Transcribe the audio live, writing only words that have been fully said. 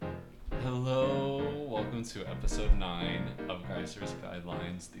Hello, welcome to episode 9 of Geisler's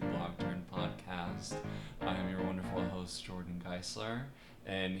Guidelines, the Blog Turn podcast. I am your wonderful host, Jordan Geisler,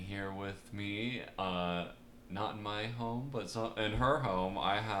 and here with me, not in my home, but in her home,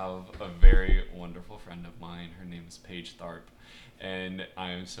 I have a very wonderful friend of mine. Her name is Paige Tharp, and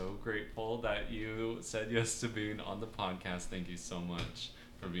I am so grateful that you said yes to being on the podcast. Thank you so much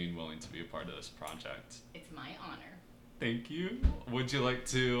for being willing to be a part of this project. It's my honor. Thank you. Would you like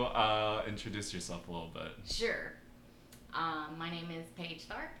to introduce yourself a little bit? Sure. My name is Paige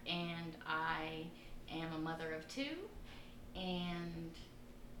Tharp, and I am a mother of 2, and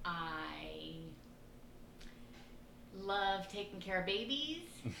I love taking care of babies,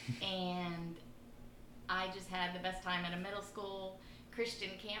 and I just had the best time at a middle school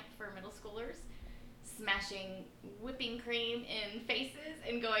Christian camp for middle schoolers, smashing whipping cream in faces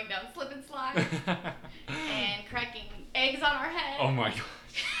and going down slip and slide and cracking eggs on our head. Oh my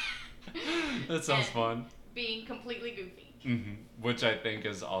gosh. That sounds fun. Being completely goofy. Mm-hmm. Which I think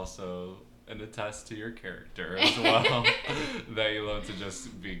is also an attest to your character as well, that you love to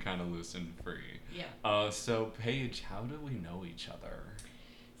just be kind of loose and free. Yeah. So Paige, how do we know each other?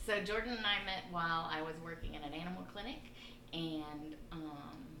 So Jordan and I met while I was working in an animal clinic, and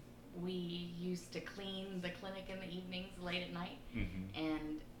we used to clean the clinic in the evenings late at night. Mm-hmm.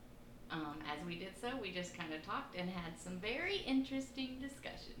 And as we did so, we just kind of talked and had some very interesting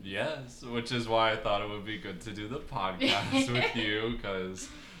discussions. Yes, which is why I thought it would be good to do the podcast with you, because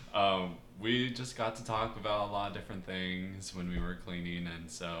we just got to talk about a lot of different things when we were cleaning, and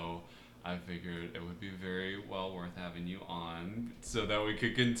so I figured it would be very well worth having you on so that we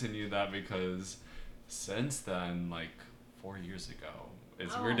could continue that, because since then, like 4 years ago,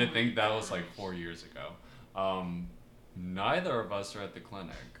 it's weird to think that was like 4 years ago. Neither of us are at the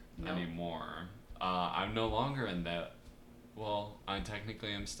clinic anymore. I'm no longer in that. Well, I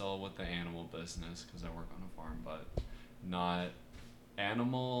technically am still with the animal business because I work on a farm, but not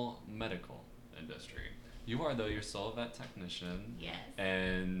animal medical industry. You are, though. You're still a vet technician. Yes.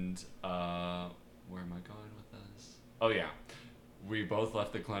 And where am I going with this? Oh, yeah. We both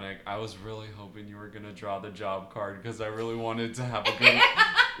left the clinic. I was really hoping you were going to draw the job card because I really wanted to have a good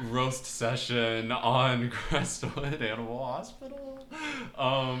roast session on Crestwood Animal Hospital.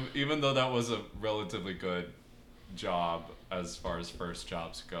 Even though that was a relatively good job as far as first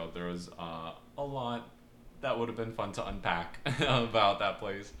jobs go, there was a lot that would have been fun to unpack about that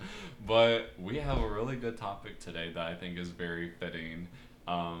place. But we have a really good topic today that I think is very fitting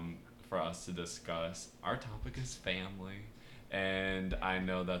for us to discuss. Our topic is family. And I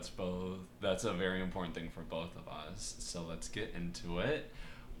know that's a very important thing for both of us. So let's get into it.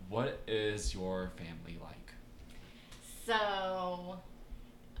 What is your family like? So,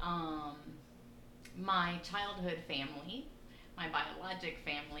 my childhood family, my biologic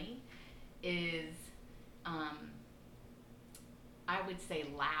family, is, I would say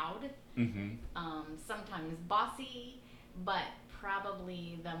loud, Mm-hmm. sometimes bossy, but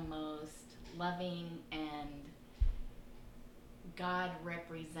probably the most loving and God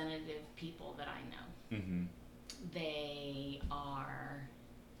representative people that I know. Mm-hmm. They are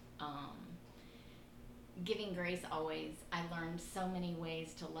giving grace always. I learned so many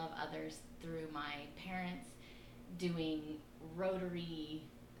ways to love others through my parents doing Rotary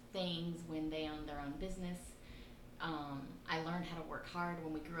things when they owned their own business. I learned how to work hard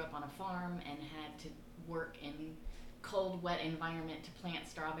when we grew up on a farm and had to work in cold, wet environment to plant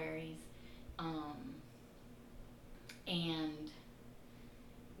strawberries. And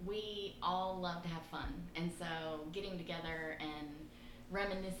we all love to have fun. And so getting together and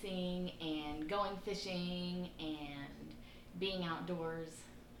reminiscing and going fishing and being outdoors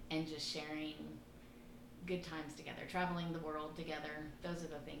and just sharing good times together, traveling the world together, those are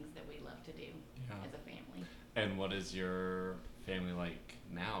the things that we love to do as a family. And what is your family like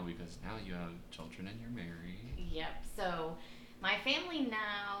now? Because now you have children and you're married. Yep. So my family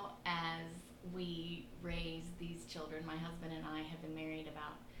now, as we raise these children, my husband and I have been married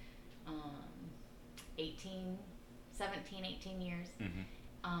about 17, 18 years. Mm-hmm.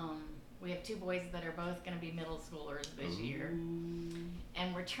 We have 2 boys that are both going to be middle schoolers this year.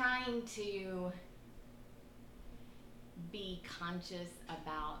 And we're trying to be conscious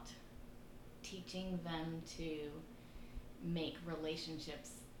about teaching them to make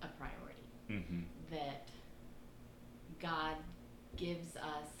relationships a priority. Mm-hmm. That God gives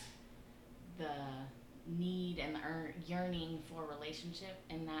us the need and the yearning for relationship,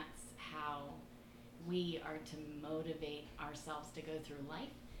 and that's how we are to motivate ourselves to go through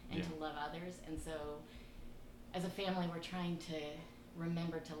life and to love others. And so as a family, we're trying to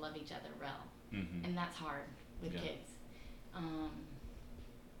remember to love each other well. Mm-hmm. And that's hard with kids.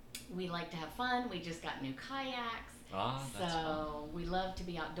 We like to have fun. We just got new kayaks. Ah, that's fun. So we love to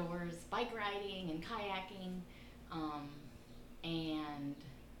be outdoors, bike riding and kayaking, and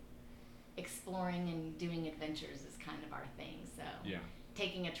exploring and doing adventures is kind of our thing. So Yeah.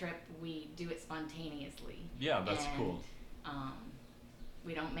 taking a trip, we do it spontaneously. Yeah, that's And, cool.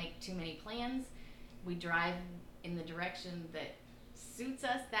 We don't make too many plans. We drive in the direction that suits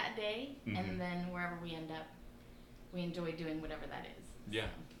us that day, Mhm. and then wherever we end up, we enjoy doing whatever that is. Yeah.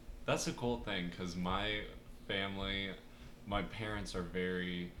 That's a cool thing because my family, my parents are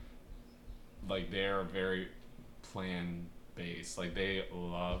very, like, they're very plan based. Like, they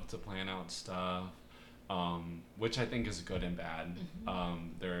love to plan out stuff, which I think is good and bad.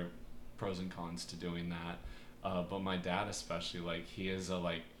 There are pros and cons to doing that. But my dad, especially, like, he is a,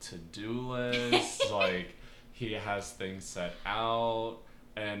 like, to do list. Like, he has things set out.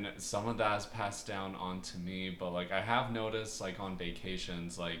 And some of that is passed down onto me, but like I have noticed, like on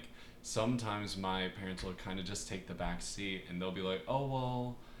vacations, like sometimes my parents will kind of just take the back seat and they'll be like, "Oh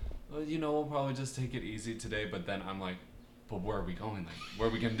well, we'll probably just take it easy today." But then I'm like, "But where are we going? Like, what are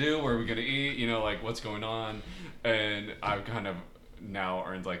we gonna do? Where are we gonna eat? Like what's going on?" And I've kind of now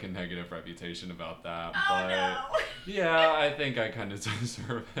earned like a negative reputation about that. Oh But no! yeah, I think I kind of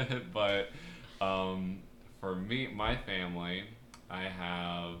deserve it. But for me, my family, I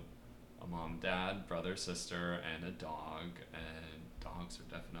have a mom, dad, brother, sister, and a dog. And dogs are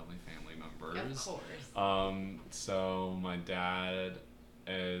definitely family members. Of course. So my dad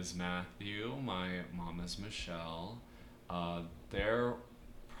is Matthew. My mom is Michelle. They're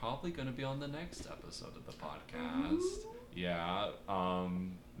probably going to be on the next episode of the podcast. Ooh. Yeah.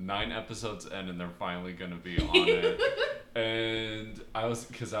 9 episodes in, and they're finally going to be on it. And I was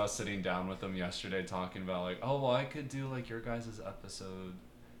sitting down with them yesterday talking about like, oh, well, I could do like your guys' episode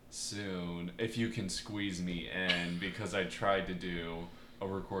soon if you can squeeze me in, because I tried to do a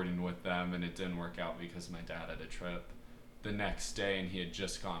recording with them and it didn't work out because my dad had a trip the next day and he had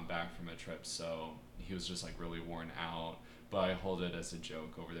just gone back from a trip, so he was just like really worn out. But I hold it as a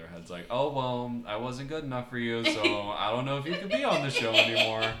joke over their heads, like, oh, well, I wasn't good enough for you, so I don't know if you could be on the show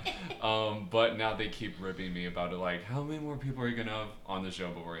anymore. But now they keep ribbing me about it, like, how many more people are you going to have on the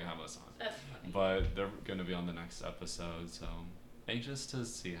show before you have us on? That's funny. But they're going to be on the next episode, so anxious to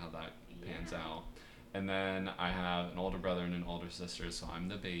see how that pans out. And then I have an older brother and an older sister, so I'm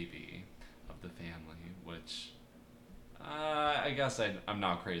the baby of the family, which I guess I'm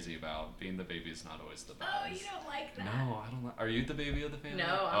not crazy about. Being the baby is not always the best. Oh, you don't like that? No, I don't. Are you the baby of the family?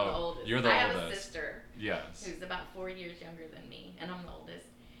 No, I'm the oldest. You're the I oldest. have a sister. Yes. Who's about 4 years younger than me, and I'm the oldest.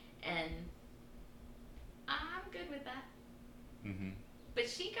 And I'm good with that. Mhm. But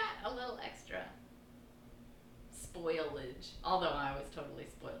she got a little extra spoilage, although I was totally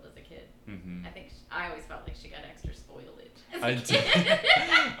spoiled as a kid. Mhm. I think I always felt like she got extra spoilage as I a do. kid.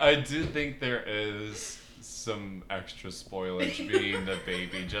 I do think there is some extra spoilage being the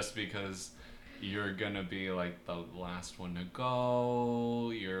baby, just because you're gonna be like the last one to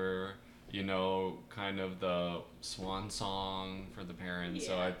go. You're, kind of the swan song for the parents.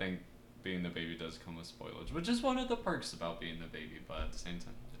 So Yeah. I think being the baby does come with spoilage, which is one of the perks about being the baby. But at the same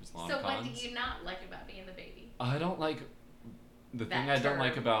time, there's a lot So of what cons. do you not like about being the baby? I don't like the That thing I don't term,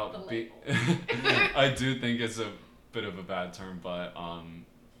 like the about label. I do think it's a bit of a bad term, but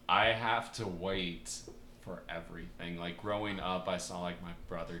I have to wait for everything. Like growing up, I saw like my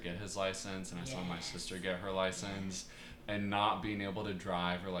brother get his license and I saw my Yes. sister get her license, and not being able to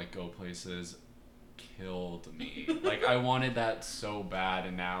drive or like go places killed me. Like I wanted that so bad,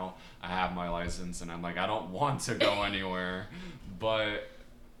 and now I have my license and I'm like, I don't want to go anywhere, but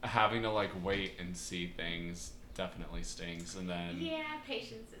having to like wait and see things definitely stings. And then Yeah,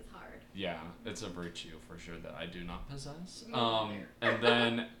 patience is hard. yeah, it's a virtue for sure that I do not possess. Me neither. And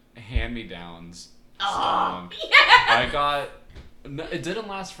then hand-me-downs Oh, stung. yeah. It didn't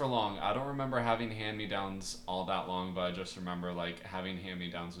last for long. I don't remember having hand-me-downs all that long, but I just remember like having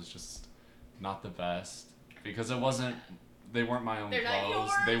hand-me-downs was just not the best, because they weren't my own They're not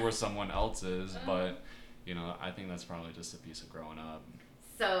clothes. They yours. were someone else's, Uh-huh. but I think that's probably just a piece of growing up.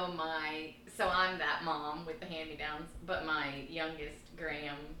 So I'm that mom with the hand-me-downs, but my youngest,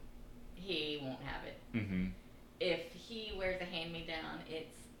 Graham, he won't have it. Mm-hmm. If he wears a hand-me-down,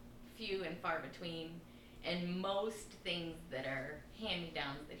 it's few and far between, and most things that are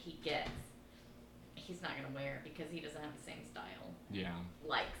hand-me-downs that he gets, he's not gonna wear because he doesn't have the same style Yeah.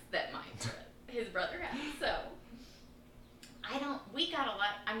 likes that his brother has. So we got a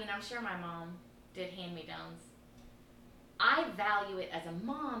lot. I mean, I'm sure my mom did hand-me-downs. I value it as a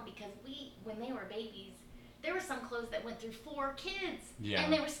mom because when they were babies, there were some clothes that went through 4 kids. Yeah.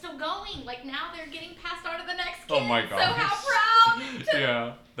 And they were still going. Like, now they're getting passed on to the next kid. Oh my gosh. So how proud to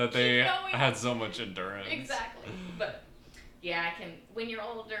Yeah, that they keep going. had so much endurance. Exactly. But, yeah, I can, when you're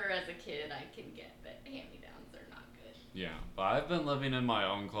older as a kid, I can get that hand-me-downs are not good. Yeah, but I've been living in my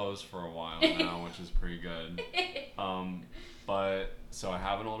own clothes for a while now, which is pretty good. But, so I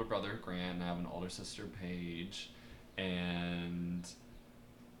have an older brother, Grant, and I have an older sister, Paige, and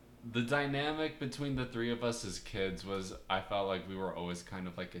the dynamic between the 3 of us as kids was, I felt like we were always kind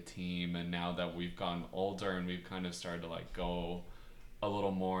of like a team, and now that we've gotten older and we've kind of started to like go a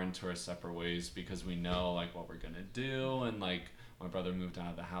little more into our separate ways because we know like what we're gonna do, and like my brother moved out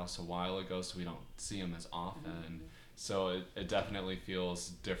of the house a while ago, so we don't see him as often. So it definitely feels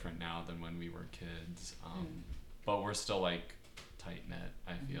different now than when we were kids. But we're still like tight knit,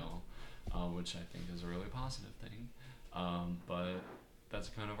 I feel, which I think is a really positive thing. But that's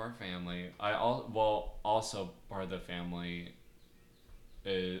kind of our family. Also part of the family,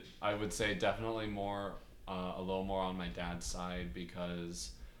 I would say definitely more, a little more on my dad's side,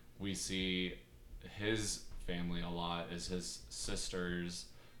 because we see his family a lot as his sisters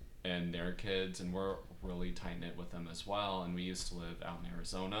and their kids, and we're really tight knit with them as well. And we used to live out in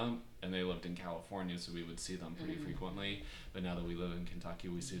Arizona, and they lived in California, so we would see them pretty frequently. But now that we live in Kentucky,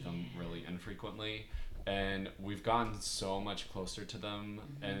 we see them really infrequently. And we've gotten so much closer to them.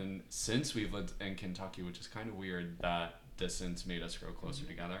 And since we've lived in Kentucky, which is kind of weird, that distance made us grow closer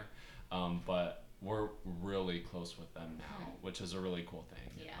together. But we're really close with them now, which is a really cool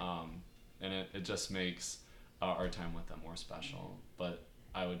thing. Yeah. And it just makes our time with them more special. But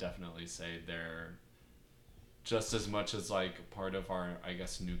I would definitely say they're just as much as like part of our, I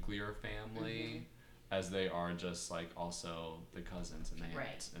guess, nuclear family as they are just like also the cousins and the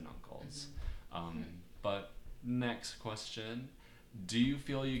aunts and uncles. But next question, do you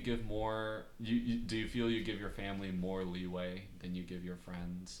feel you give more, do you feel you give your family more leeway than you give your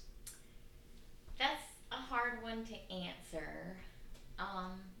friends? That's a hard one to answer.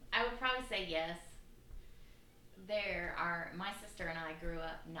 I would probably say yes. My sister and I grew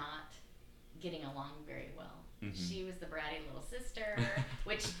up not getting along very well. She was the bratty little sister,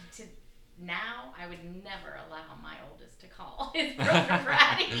 which now I would never allow my oldest to call his brother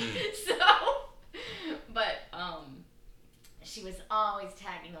bratty. But she was always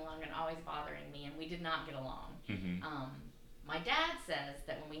tagging along and always bothering me, and we did not get along. My dad says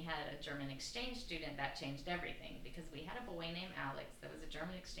that when we had a German exchange student, that changed everything, because we had a boy named Alex that was a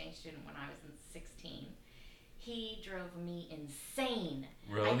German exchange student when I was 16. He drove me insane.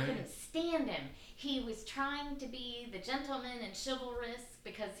 Really? I couldn't stand him. He was trying to be the gentleman and chivalrous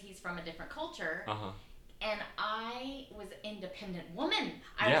because he's from a different culture. And I was an independent woman.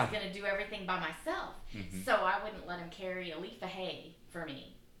 I was going to do everything by myself. So I wouldn't let him carry a leaf of hay for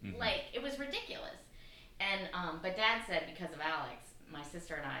me. Like, it was ridiculous. And but Dad said because of Alex, my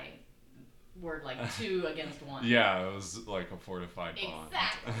sister and I were like 2 against 1. Yeah, it was like a fortified bond.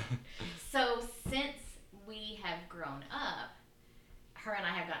 Exactly. So since we have grown up, her and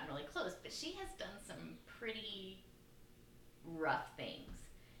I have gotten really close, but she has done some pretty rough things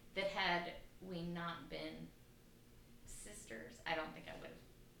that had we not been sisters, I don't think I would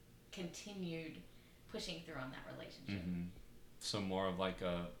have continued pushing through on that relationship. So more of like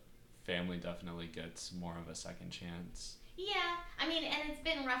a family definitely gets more of a second chance. Yeah, I mean, and it's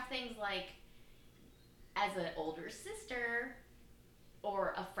been rough things like, as an older sister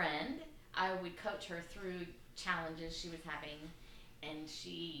or a friend, I would coach her through challenges she was having, and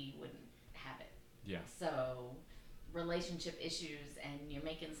she wouldn't have it. Yeah. So, relationship issues, and you're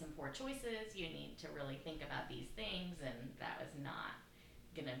making some poor choices, you need to really think about these things, and that was not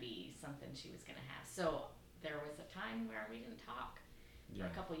gonna be something she was gonna have. So, there was a time where we didn't talk for a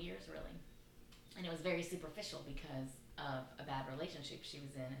couple years, really. And it was very superficial because of a bad relationship she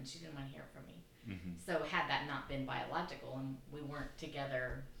was in, and she didn't want to hear it from me. So had that not been biological and we weren't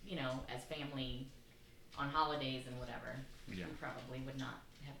together, you know, as family on holidays and whatever, we probably would not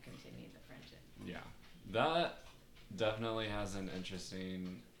have continued the friendship. Yeah. That definitely has an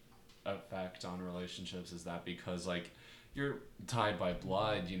interesting effect on relationships, is that because like you're tied by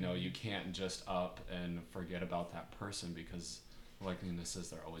blood, you know, you can't just up and forget about that person, because likeliness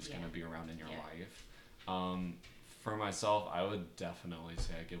is they're always going to be around in your life. For myself, I would definitely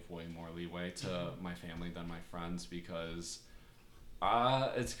say I give way more leeway to my family than my friends, because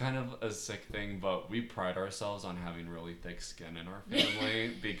it's kind of a sick thing, but we pride ourselves on having really thick skin in our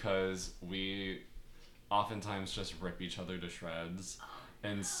family because we oftentimes just rip each other to shreds.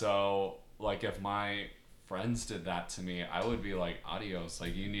 And so, like, if my friends did that to me, I would be like, adios,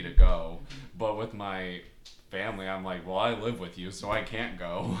 like, you need to go. But with my family, I'm like, well, I live with you, so I can't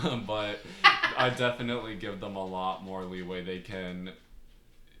go. But I definitely give them a lot more leeway. They can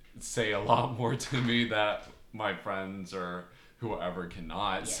say a lot more to me that my friends or whoever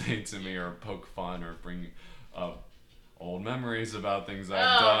cannot say to me, or poke fun or bring up old memories about things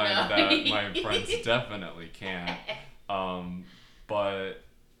I've done that my friends definitely can't. But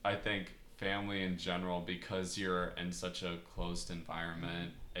I think family in general, because you're in such a closed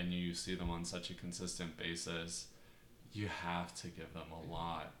environment and you see them on such a consistent basis, you have to give them a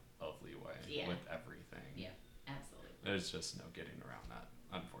lot of leeway with everything. Yeah, absolutely. There's just no getting around that,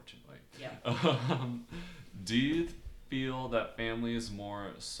 unfortunately. Yeah. Do you feel that family is more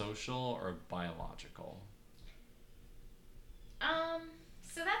social or biological?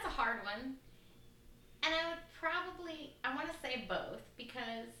 So that's a hard one. And I want to say both,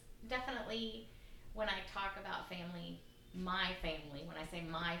 because definitely when I talk about family, my family, when I say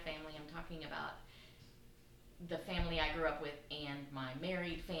my family, I'm talking about the family I grew up with and my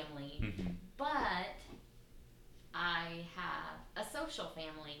married family. Mm-hmm. But I have a social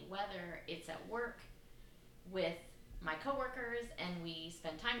family, whether it's at work with my coworkers and we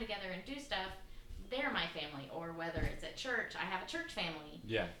spend time together and do stuff, they're my family. Or whether it's at church, I have a church family.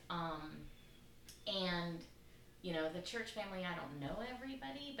 Yeah. And the church family, I don't know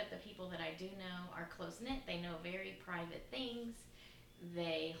everybody, but the people that I do know are close knit. They know very private things.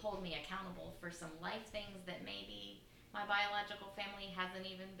 They hold me accountable for some life things that maybe my biological family hasn't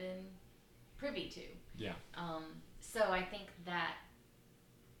even been privy to. Yeah. So I think that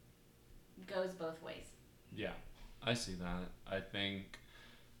goes both ways. Yeah, I see that.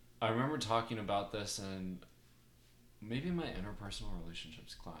 I remember talking about this in maybe my interpersonal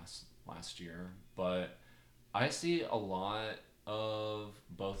relationships class last year, but I see a lot of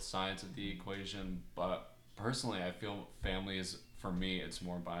both sides of the equation, but personally I feel family is, for me, it's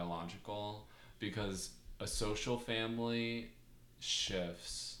more biological, because a social family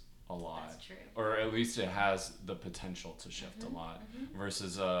shifts a lot. That's true. Or at least it has the potential to shift a lot,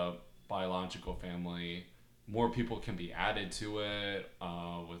 versus a biological family, more people can be added to it,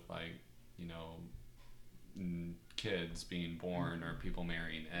 with like, kids being born or people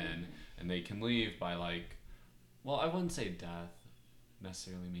marrying in, and they can leave by like, well, I wouldn't say death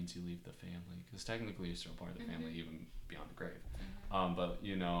necessarily means you leave the family, because technically you're still part of the family even beyond the grave. But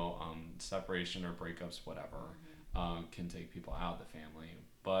separation or breakups, whatever, can take people out of the family.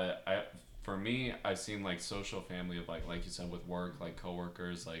 But for me, I've seen like social family of like you said, with work, like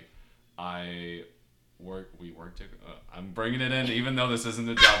coworkers, like I'm bringing it in even though this isn't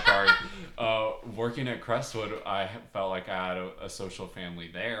the job card. Working at Crestwood, I felt like I had a social family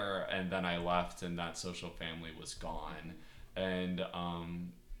there, and then I left and that social family was gone. And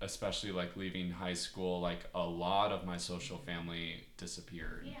especially like leaving high school, like a lot of my social family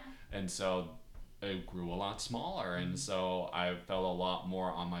disappeared. Yeah. And so it grew a lot smaller, and so I felt a lot more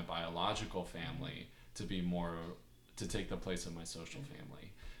on my biological family to take the place of my social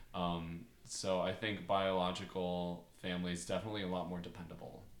family. So I think biological family is definitely a lot more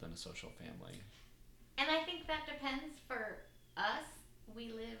dependable than a social family. And I think that depends. For us,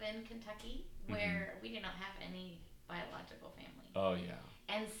 we live in Kentucky, where we do not have any biological family. Oh, yeah.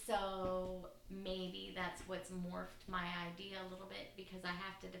 And so maybe that's what's morphed my idea a little bit, because I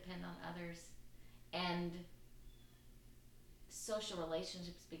have to depend on others, and social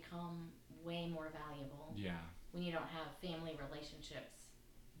relationships become way more valuable when you don't have family relationships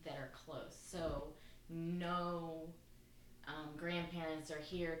that are close. So no grandparents are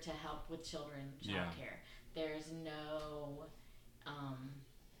here to help with children childcare. There's no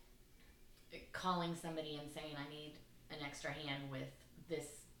calling somebody and saying, I need an extra hand with this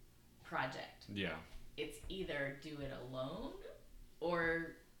project. Yeah. It's either do it alone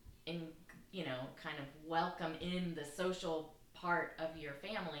or kind of welcome in the social part of your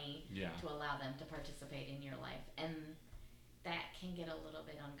family to allow them to participate in your life. And that can get a little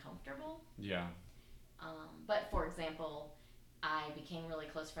bit uncomfortable. Yeah. But for example, I became really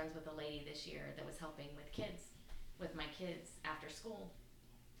close friends with a lady this year that was helping with my kids after school.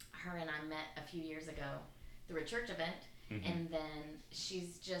 Her and I met a few years ago through a church event, and then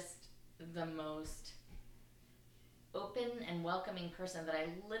she's just the most open and welcoming person that I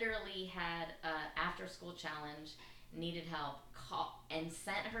literally had a after school challenge, needed help, and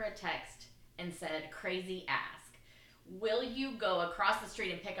sent her a text and said, crazy ask, will you go across the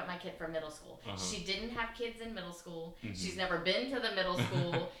street and pick up my kid from middle school? She didn't have kids in middle school. She's never been to the middle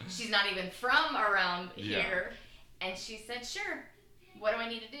school. She's not even from around here. And she said, sure. What do I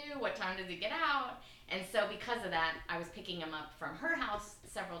need to do? What time does he get out? And so because of that, I was picking him up from her house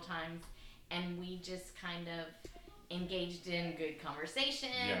several times, and we just kind of engaged in good conversation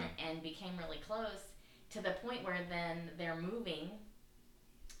and became really close. to the point where then they're moving,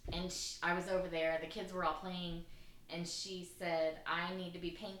 and I was over there. The kids were all playing, and she said, "I need to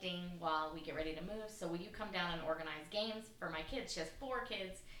be painting while we get ready to move. So will you come down and organize games for my kids?" She has 4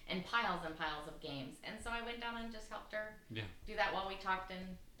 kids and piles of games, and so I went down and just helped her do that while we talked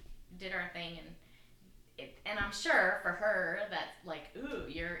and did our thing. And I'm sure for her that's like, ooh,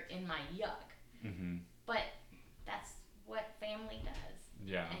 you're in my yuck. Mm-hmm. But that's what family does.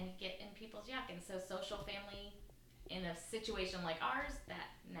 Yeah. And you get in people's yuck. And so social family in a situation like ours, that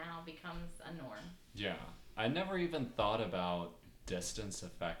now becomes a norm. Yeah. I never even thought about distance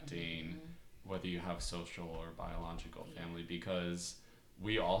affecting Mm-hmm. whether you have social or biological family, because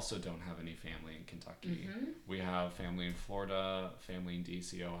we also don't have any family in Kentucky. Mm-hmm. We have family in Florida, family in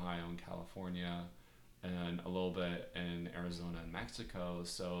DC, Ohio, and California, and a little bit in Arizona and Mexico.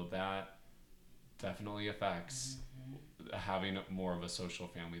 So that definitely affects having more of a social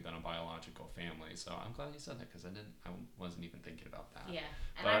family than a biological family. So I'm glad you said that, because I wasn't even thinking about that. Yeah,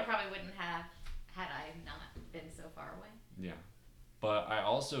 and I probably wouldn't have had I not been so far away. Yeah, but I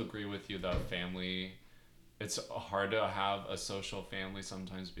also agree with you that family, it's hard to have a social family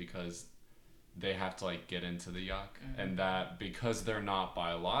sometimes because they have to like get into the yuck, and that because they're not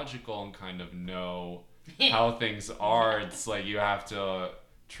biological and kind of know how things are, it's like you have to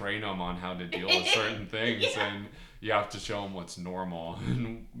train them on how to deal with certain things, and you have to show them what's normal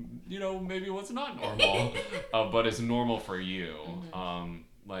and maybe what's not normal, but it's normal for you.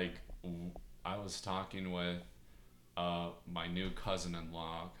 Like I was talking with my new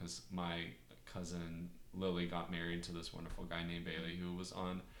cousin-in-law, because my cousin Lily got married to this wonderful guy named Bailey, who was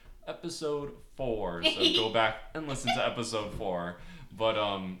on episode 4, so go back and listen to episode 4. But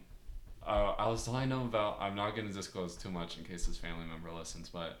I was telling him about, I'm not going to disclose too much in case his family member listens,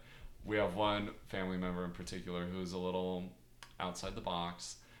 but we have one family member in particular who's a little outside the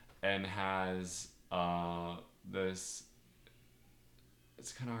box and has this,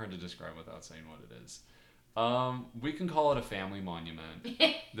 it's kind of hard to describe without saying what it is. We can call it a family monument.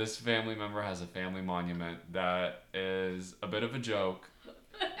 This family member has a family monument that is a bit of a joke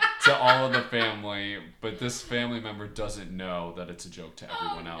to all of the family, but this family member doesn't know that it's a joke to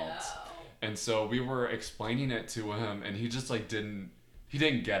everyone else. And so we were explaining it to him, and he just like didn't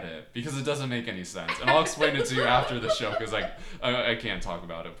get it, because it doesn't make any sense. And I'll explain it to you after the show, because like I can't talk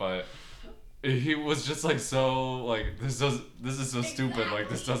about it, but he was just like, so like this is so stupid, like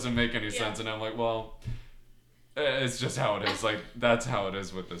this doesn't make any sense. And I'm like, well, it's just how it is. Like that's how it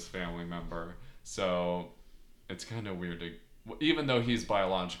is with this family member. So it's kind of weird to, even though he's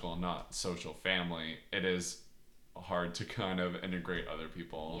biological and not social family, it is hard to kind of integrate other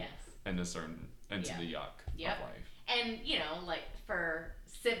people into the yuck of life. And like for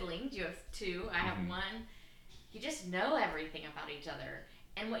siblings, you have 2. I have 1. You just know everything about each other,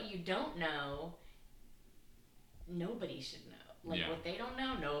 and what you don't know, nobody should know. Like what they don't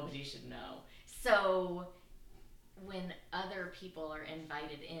know, nobody should know. So when other people are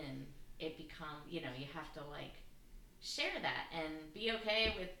invited in, it becomes, you have to like share that and be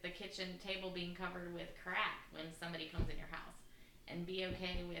okay with the kitchen table being covered with crack when somebody comes in your house, and be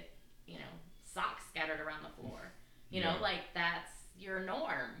okay with socks scattered around the floor, like that's your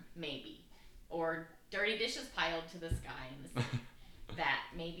norm, maybe, or dirty dishes piled to the sky in the sink. That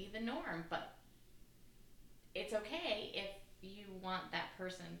may be the norm, but it's okay if you want that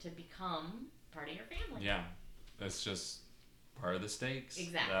person to become part of your family. Yeah, that's just part of the stakes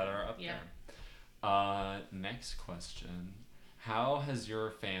that are up there. Next question. How has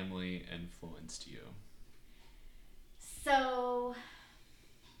your family influenced you? So,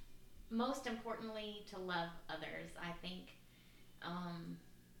 most importantly, to love others. I think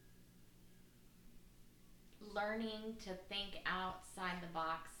learning to think outside the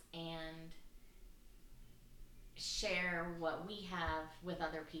box and share what we have with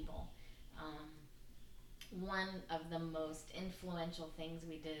other people. One of the most influential things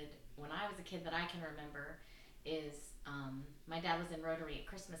we did when I was a kid that I can remember is my dad was in Rotary at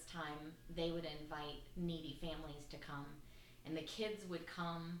Christmas time. They would invite needy families to come, and the kids would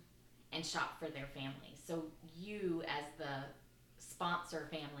come and shop for their family. So you, as the sponsor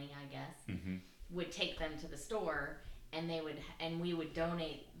family, I guess, would take them to the store, and we would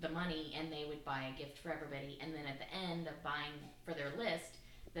donate the money, and they would buy a gift for everybody. And then at the end of buying for their list,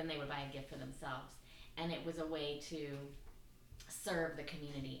 then they would buy a gift for themselves. And it was a way to serve the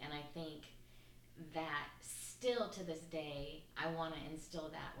community. And I think that still to this day, I want to instill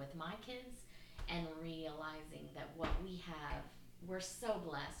that with my kids, and realizing that what we have, we're so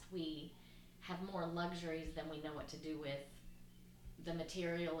blessed. We have more luxuries than we know what to do with. The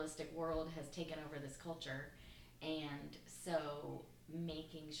materialistic world has taken over this culture, and so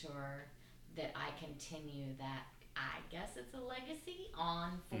making sure that I continue that, I guess it's a legacy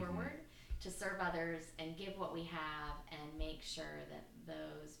on forward to serve others and give what we have and make sure that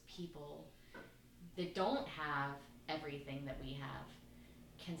those people that don't have everything that we have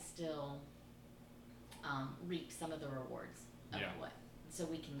can still reap some of the rewards of what, so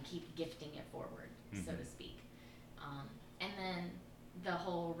we can keep gifting it forward, so to speak. And then the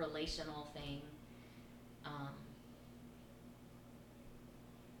whole relational thing,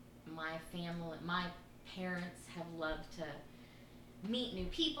 my parents have loved to meet new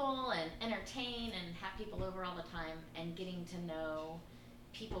people and entertain and have people over all the time, and getting to know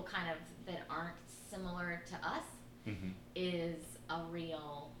people kind of that aren't similar to us is a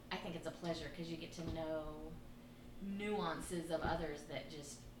real, I think it's a pleasure, because you get to know nuances of others that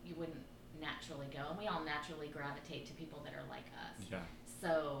just you wouldn't naturally go, and we all naturally gravitate to people that are like us. Yeah.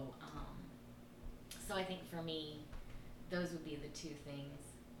 So so I think for me, those would be the two things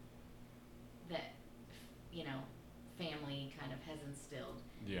that, you know, family kind of has instilled.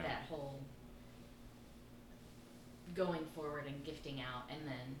 Yeah. That whole going forward and gifting out, and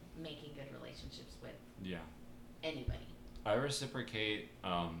then making good relationships with anybody. I reciprocate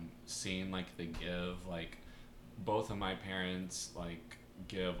seeing like the give, like both of my parents like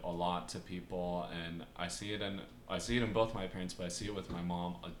give a lot to people, and I see it in both my parents, but I see it with my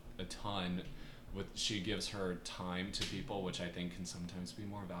mom a ton. She gives her time to people, which I think can sometimes be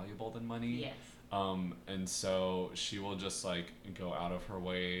more valuable than money. Yes. And so she will just like go out of her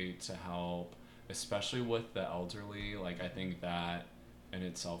way to help, especially with the elderly. Like I think that in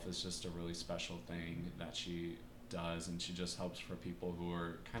itself is just a really special thing that she does, and she just helps for people who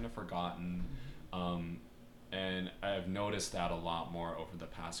are kind of forgotten. And I've noticed that a lot more over the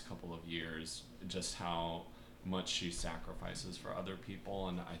past couple of years, just how much she sacrifices for other people,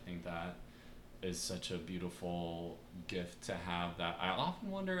 and I think that is such a beautiful gift to have, that I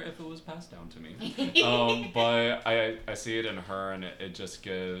often wonder if it was passed down to me. But I see it in her, and it just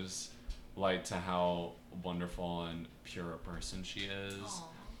gives light to how wonderful and pure a person she is. Aww.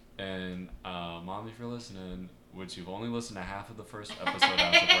 And Mom, if you're listening, which you've only listened to half of the first episode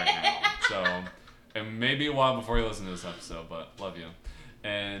as of right now, so it may be a while before you listen to this episode, but love you.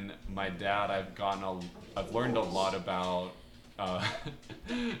 And my dad, I've learned a lot about.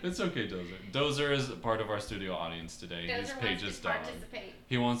 It's okay, Dozer. Dozer is part of our studio audience today. Dozer His page is down.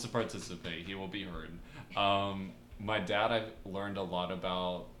 He wants to participate. He will be heard. My dad, I've learned a lot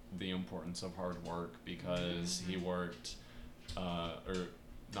about the importance of hard work, because he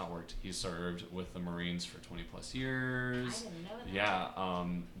he served with the Marines for 20 plus years. I didn't know that. Yeah,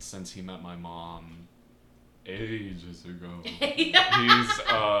 since he met my mom ages ago.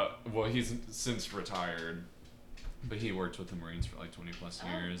 He's since retired, but he worked with the Marines for like 20 plus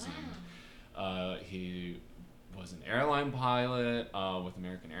years. Wow. And he was an airline pilot with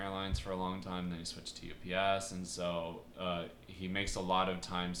American Airlines for a long time. Then he switched to UPS, and so he makes a lot of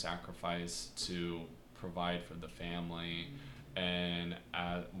time sacrifice to provide for the family. And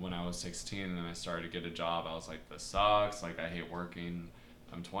when I was 16 and I started to get a job, I was like, this sucks. Like, I hate working.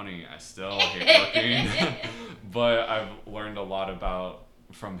 I'm 20. I still hate working. But I've learned a lot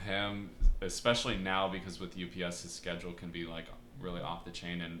from him, especially now, because with UPS, his schedule can be like really off the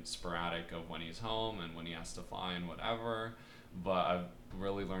chain and sporadic of when he's home and when he has to fly and whatever. But I've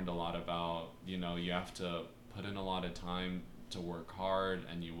really learned a lot about, you have to put in a lot of time to work hard,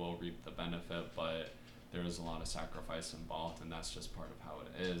 and you will reap the benefit, but there is a lot of sacrifice involved, and that's just part of how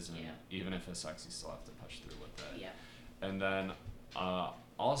it is. And even if it sucks, you still have to push through with it. Yeah. And then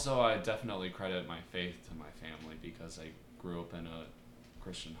also, I definitely credit my faith to my family, because I grew up in a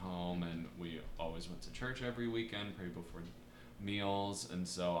Christian home, and we always went to church every weekend, prayed before meals, and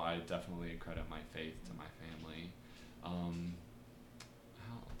so I definitely credit my faith to my family. How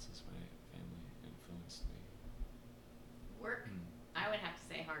else has my family influenced me? Work. I would have to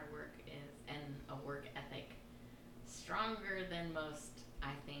say hard work and a work ethic stronger than most.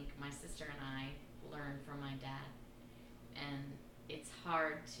 I think my sister and I learned from my dad, and it's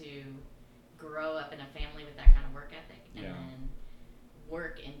hard to grow up in a family with that kind of work ethic and then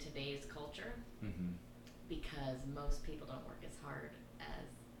work in today's culture, because most people don't work as hard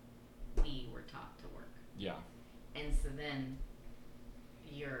as we were taught to work. Yeah. And so then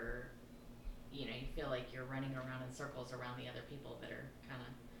you feel like you're running around in circles around the other people that are kind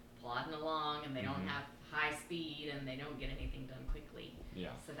of plodding along, and they don't have high speed, and they don't get anything done quickly.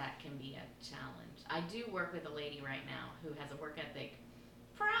 Yeah. So that can be a challenge. I do work with a lady right now who has a work ethic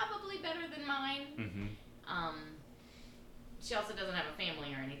probably better than mine. She also doesn't have a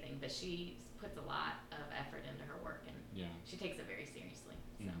family or anything, but she puts a lot of effort into her work, and she takes it very seriously.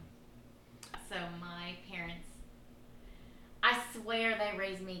 So my parents, I swear they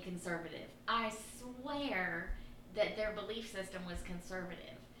raised me conservative. I swear that their belief system was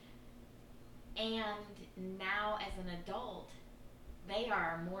conservative. And now, as an adult, they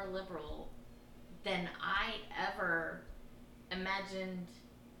are more liberal than I ever imagined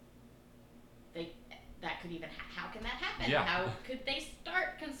they that could even how can that happen? Yeah. How could they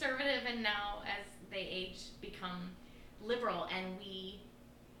start conservative and now as they age become liberal? And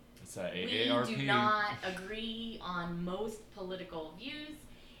It's that we AARP. do not agree on most political views,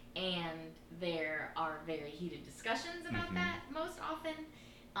 and there are very heated discussions about that most often.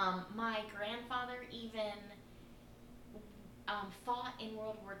 My grandfather even fought in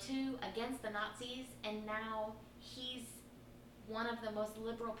World War II against the Nazis, and now he's one of the most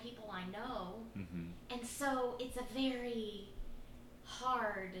liberal people I know. And so it's a very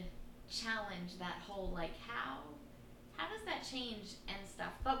hard challenge, that whole like how does that change and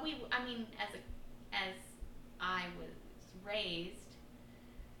stuff. But as I was raised,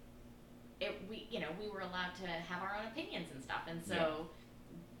 we were allowed to have our own opinions and stuff, and so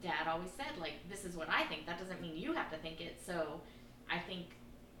Dad always said, like, this is what I think, that doesn't mean you have to think it. So I think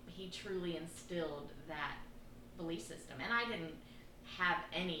he truly instilled that belief system, and I didn't have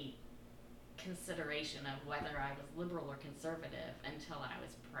any consideration of whether I was liberal or conservative until I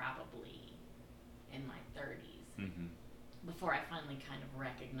was probably in my 30s, before I finally kind of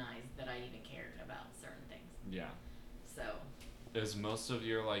recognized that I even cared about certain things. Yeah. So Is most of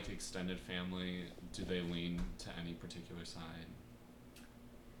your like extended family, do they lean to any particular side?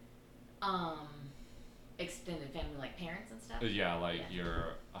 Extended family, like parents and stuff? Yeah, like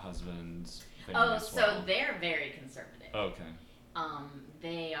your husband's family Oh, as so well. they're very conservative. Okay.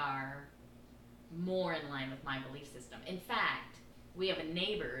 They are more in line with my belief system. In fact, we have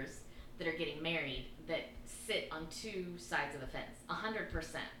neighbors that are getting married that sit on two sides of the fence. 100%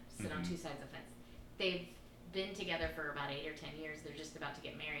 sit on two sides of the fence. They've been together for about 8 or 10 years. They're just about to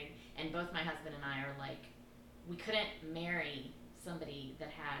get married, and both my husband and I are like, we couldn't marry somebody that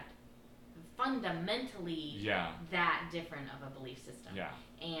had fundamentally that different of a belief system. Yeah.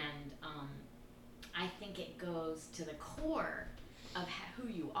 And I think it goes to the core of who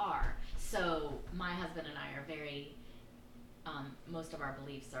you are. So my husband and I are very, most of our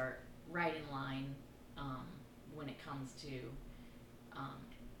beliefs are right in line when it comes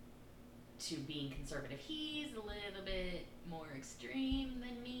to being conservative. He's a little bit more extreme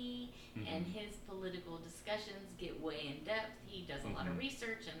than me, and his political discussions get way in depth. He does a lot of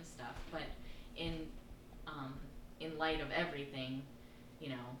research and stuff, but in light of everything,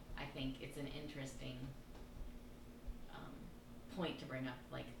 I think it's an interesting point to bring up,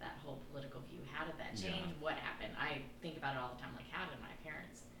 like that whole political view. How did that change? Yeah. What happened? I think about it all the time, like how did my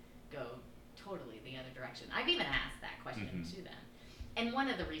parents go totally the other direction? I've even asked that question to them. And one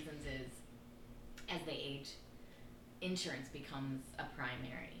of the reasons is, as they age, insurance becomes a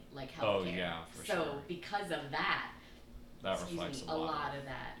primary, like healthcare. Oh yeah, for so sure. because of that, Reflects a lot of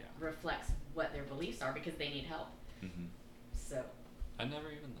that reflects what their beliefs are, because they need help. So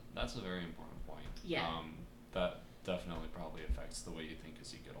that's a very important point. Yeah. That definitely probably affects the way you think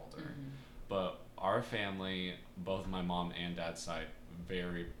as you get older. But our family, both my mom and dad's side,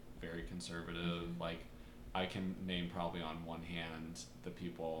 very, very conservative. Like, I can name probably on one hand the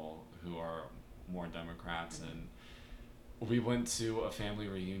people who are more Democrats, and we went to a family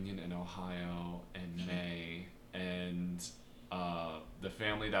reunion in Ohio in May, and the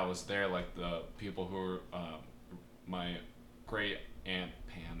family that was there, like the people who were my great aunt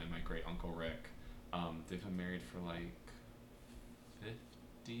Pam and my great uncle Rick, they've been married for like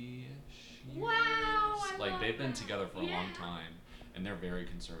 50-ish years. Wow, like they've been that. together for a long time, and they're very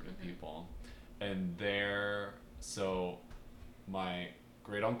conservative people. And so my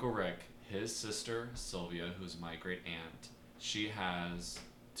great uncle Rick, his sister Sylvia, who's my great aunt, she has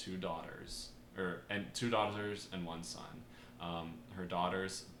two daughters and one son. Her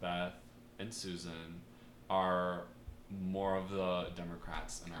daughters, Beth and Susan, are more of the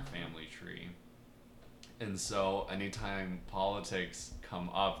Democrats in our family tree. And so anytime politics come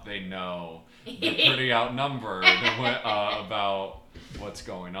up, they know they're pretty outnumbered about what's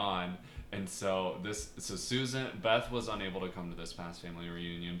going on. And so Beth was unable to come to this past family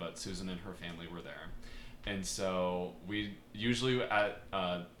reunion, but Susan and her family were there. And so we usually at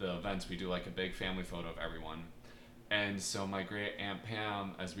the events, we do like a big family photo of everyone. And so my great aunt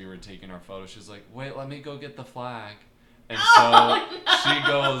Pam, as we were taking our photo, she's like, wait, let me go get the flag. And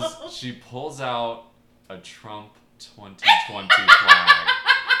so she pulls out a Trump 2020 flag.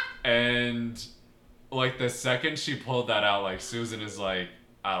 And like the second she pulled that out, like Susan is like,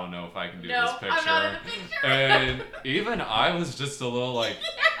 I don't know if I can do this picture. I'm not in the picture. And even I was just a little like,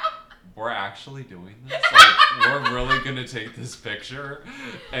 we're actually doing this? Like, we're really gonna take this picture?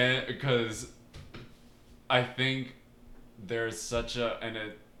 And because I think there's such a, and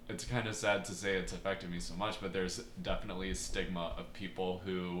it's kind of sad to say it's affected me so much, but there's definitely a stigma of people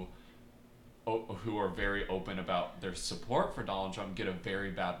who are very open about their support for Donald Trump get a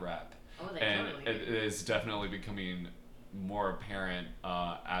very bad rep. Oh, they And totally it do. is definitely becoming more apparent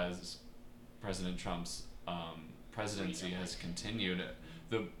as President Trump's presidency has continued.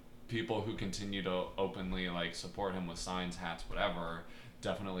 The people who continue to openly like support him with signs, hats, whatever,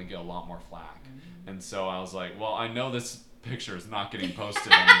 definitely get a lot more flack. And so I was like, well, I know this picture is not getting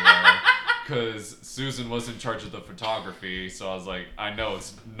posted anywhere because Susan was in charge of the photography, so I was like, I know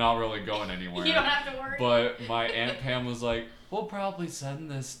it's not really going anywhere. You don't have to worry. But my Aunt Pam was like, we'll probably send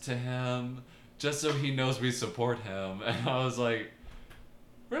this to him just so he knows we support him. And I was like,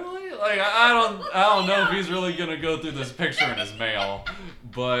 really? Like, I don't know if he's really gonna go through this picture in his mail.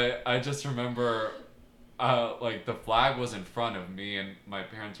 But I just remember like the flag was in front of me and my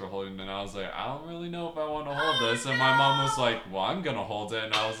parents were holding it and I was like, I don't really know if I want to hold this. And my mom was like, well, I'm gonna hold it.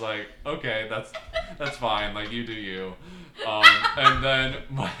 And I was like, okay, that's fine, like you do you. And then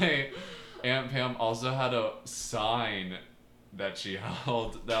my Aunt Pam also had a sign that she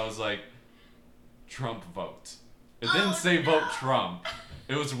held that was like, Trump vote. It didn't say vote Trump.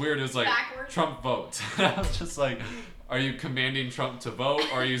 It was weird. It was like, Backwards. Trump vote. I was just like, are you commanding Trump to vote?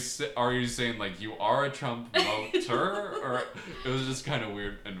 Or are you saying like you are a Trump voter? Or it was just kind of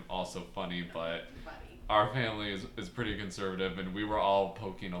weird and also funny. But Funny. our family is pretty conservative, and we were all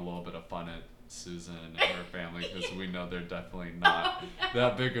poking a little bit of fun at Susan and her family because we know they're definitely not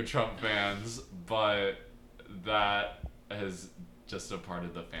that big of Trump fans. But that is just a part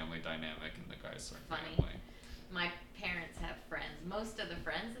of the family dynamic in the Geisler Funny. family. My parents have friends. Most of the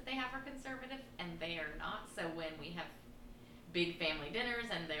friends that they have are conservative, and they are not. So when we have big family dinners,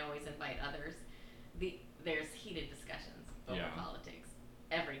 and they always invite others, there's heated discussions over Yeah. politics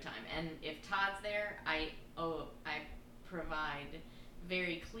every time. And if Todd's there, I provide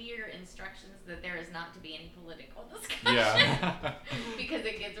very clear instructions that there is not to be any political discussion. Yeah. Because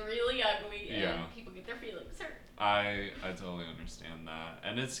it gets really ugly and Yeah. people get their feelings hurt. I totally understand that.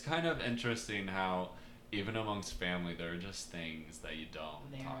 And it's kind of interesting how even amongst family there are just things that you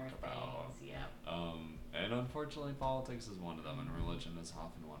don't There talk are about. things, yep. And unfortunately politics is one of them, and religion is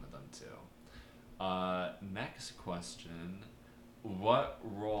often one of them too. Next question. What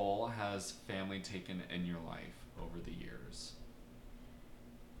role has family taken in your life over the years?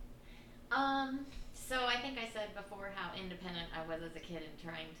 So I think I said before how independent I was as a kid and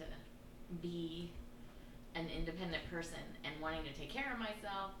trying to be an independent person and wanting to take care of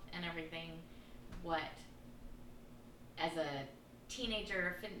myself and everything. What, as a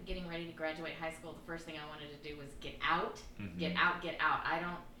teenager, getting ready to graduate high school, the first thing I wanted to do was get out. Mm-hmm. Get out, get out.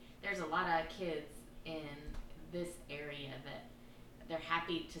 There's a lot of kids in this area that they're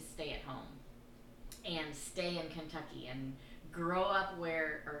happy to stay at home and stay in Kentucky and grow up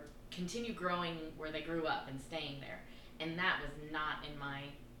or continue growing where they grew up and staying there. And that was not in my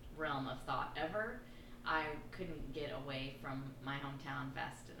realm of thought ever. I couldn't get away from my hometown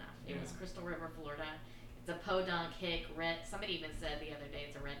fast enough. It was Crystal River, Florida. It's a podunk, hick, somebody even said the other day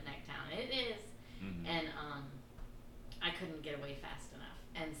it's a redneck town. It is. Mm-hmm. And I couldn't get away fast enough.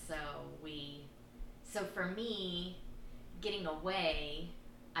 And so for me, getting away,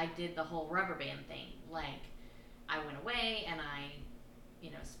 I did the whole rubber band thing. Like, I went away and I,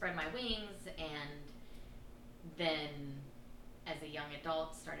 spread my wings, and then as a young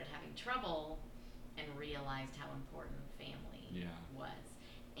adult started having trouble and realized how important family was.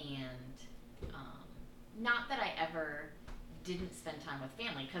 And not that I ever didn't spend time with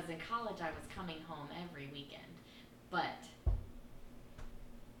family, because in college I was coming home every weekend, but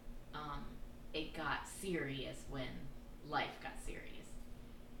it got serious when life got serious.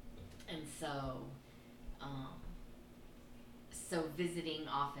 And so visiting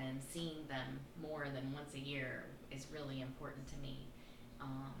often, seeing them more than once a year is really important to me.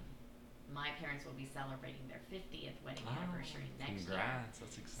 My parents will be celebrating their 50th wedding anniversary next year. Congrats,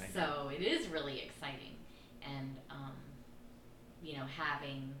 that's exciting. So it is really exciting. And,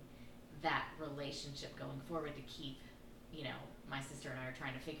 having that relationship going forward to keep, my sister and I are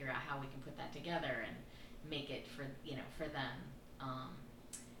trying to figure out how we can put that together and make it for them.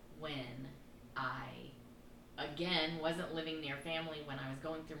 When I, again, wasn't living near family when I was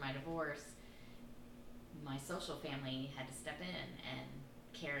going through my divorce, my social family had to step in and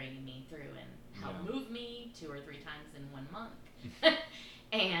carry me through and help move me 2 or 3 times in 1 month.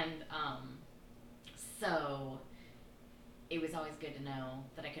 And so it was always good to know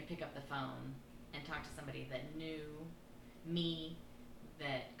that I could pick up the phone and talk to somebody that knew me,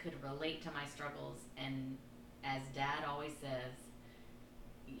 that could relate to my struggles. And as Dad always says,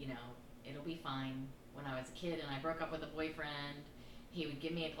 you know, it'll be fine. When I was a kid and I broke up with a boyfriend, he would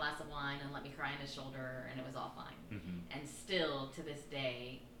give me a glass of wine and let me cry on his shoulder, and it was all fine. Mm-hmm. And still to this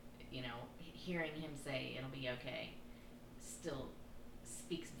day, you know, hearing him say it'll be okay still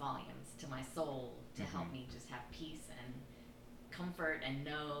speaks volumes to my soul to Mm-hmm. help me just have peace and comfort and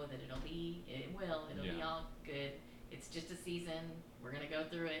know that it'll be all good. It's just a season. We're gonna go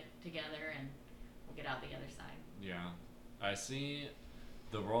through it together, and we'll get out the other side. Yeah. I see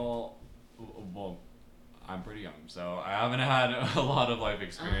the role. Well, I'm pretty young, so I haven't had a lot of life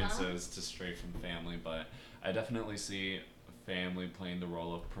experiences to stray from family, but I definitely see family playing the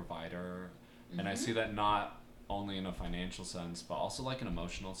role of provider, and I see that not only in a financial sense, but also like an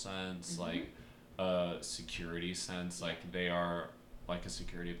emotional sense, like a security sense, like they are like a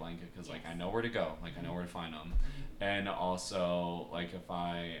security blanket, because like I know where to go, like I know where to find them, and also like if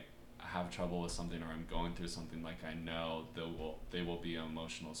I have trouble with something or I'm going through something, like I know they will be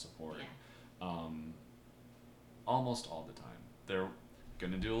emotional support. Almost all the time. They're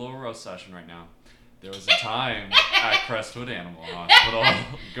gonna do a little roast session right now. There was a time at Crestwood Animal Hospital.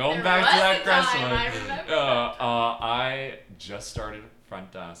 Going There back was to that a time, Crestwood. I remember that I just started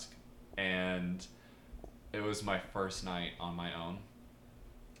front desk, and it was my first night on my own.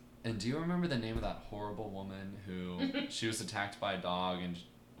 And do you remember the name of that horrible woman who she was attacked by a dog, and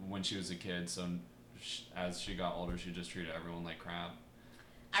when she was a kid, so as she got older, she just treated everyone like crap.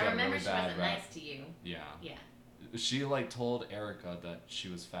 I remember she wasn't nice to you. Yeah. Yeah. She like told Erica that she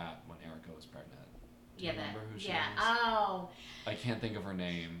was fat when Erica was pregnant. Do you remember who she was? Oh. I can't think of her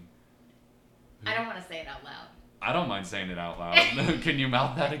name. I don't want to say it out loud. I don't mind saying it out loud. Can you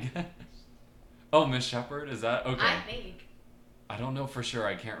mouth that again? Oh, Miss Shepherd? Is that okay? I think. I don't know for sure.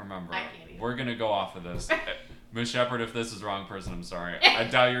 I can't remember. I can't either. We're gonna go off of this. Miss Shepherd, if this is the wrong person, I'm sorry. I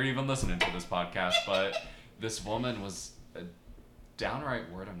doubt you're even listening to this podcast, but this woman was a downright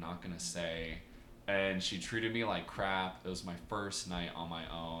word I'm not gonna say, and she treated me like crap. It was my first night on my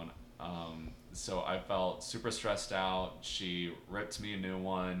own, so I felt super stressed out. She ripped me a new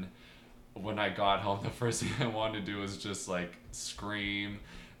one. When I got home, the first thing I wanted to do was just like scream,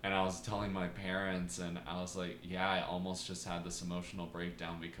 and I was telling my parents, and I was like, yeah, I almost just had this emotional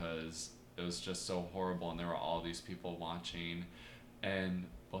breakdown because it was just so horrible, and there were all these people watching, and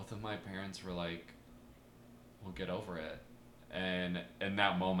both of my parents were like, we'll get over it. And in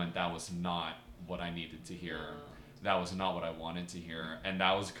that moment, that was not what I needed to hear. That was not what I wanted to hear. And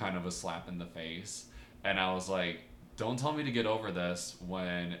that was kind of a slap in the face. And I was like, don't tell me to get over this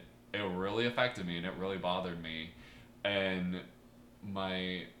when it really affected me and it really bothered me. And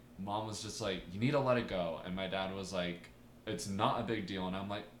my mom was just like, you need to let it go. And my dad was like, it's not a big deal. And I'm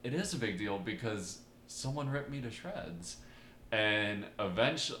like, it is a big deal because someone ripped me to shreds. And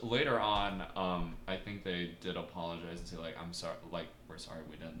eventually, later on, I think they did apologize and say, like, I'm sorry, like, we're sorry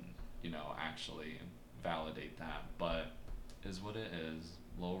we didn't, actually validate that. But is what it is.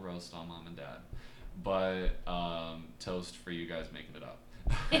 Low roast on mom and dad. But toast for you guys making it up.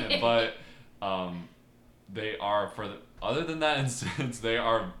 But they are, other than that instance, they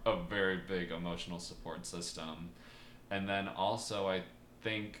are a very big emotional support system. And then also, I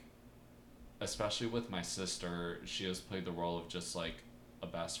think, especially with my sister, she has played the role of just like a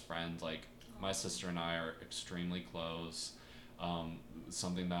best friend. Like my sister and I are extremely close.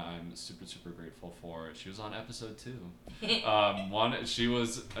 Something that I'm super, super grateful for. She was on episode 2. She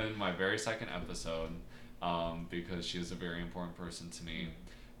was in my very second episode because she is a very important person to me.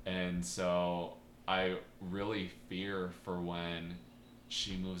 And so I really fear for when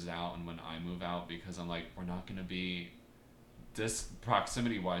she moves out and when I move out, because I'm like, we're not going to be, this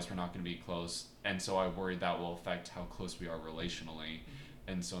proximity wise, we're not going to be close. And so I worry that will affect how close we are relationally.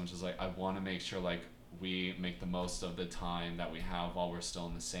 And so I'm just like, I want to make sure like we make the most of the time that we have while we're still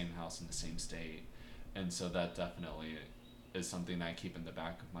in the same house in the same state. And so that definitely is something that I keep in the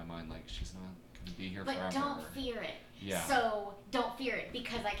back of my mind. Like, she's not going to be here forever. But don't fear it. Yeah. So don't fear it,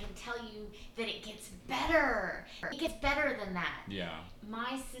 because I can tell you that it gets better. It gets better than that. Yeah.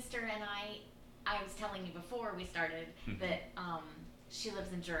 My sister and I was telling you before we started that she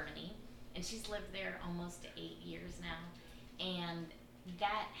lives in Germany, and she's lived there almost 8 years now, and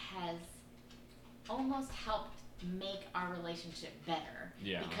that has almost helped make our relationship better.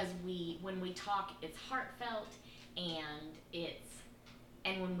 Yeah. Because when we talk, it's heartfelt, and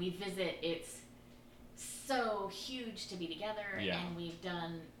when we visit, it's so huge to be together. Yeah. And we've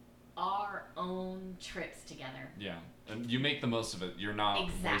done our own trips together. Yeah. And you make the most of it. You're not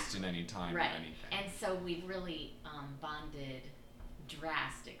Exactly. wasting any time Right. or anything. And so we've really bonded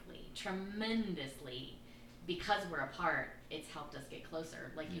drastically, tremendously because we're apart, it's helped us get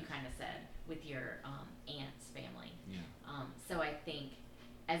closer, like you Yeah. kind of said, with your aunt's family. Yeah. So I think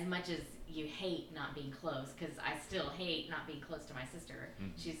as much as you hate not being close, because I still hate not being close to my sister,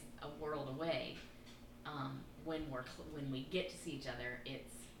 Mhm. she's a world away. When we get to see each other,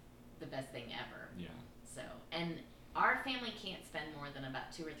 it's the best thing ever. Yeah. So, and our family can't spend more than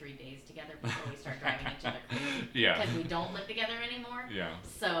about 2 or 3 days together before we start driving each other crazy. Yeah. Because we don't live together anymore. Yeah.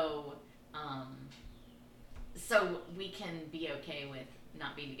 So, so we can be okay with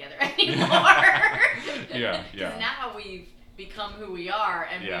not being together anymore. Yeah. Because now we've become who we are,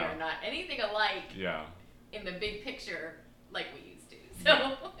 and we Yeah. are not anything alike Yeah. in the big picture like we used to.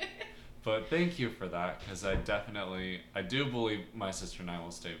 So. But thank you for that, because I do believe my sister and I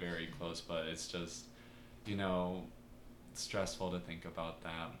will stay very close, but it's just, stressful to think about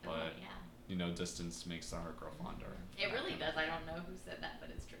that, but, Yeah. Distance makes the heart grow fonder. It really does. I don't know who said that, but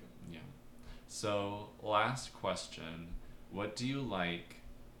it's true. Yeah. So, last question. What do you like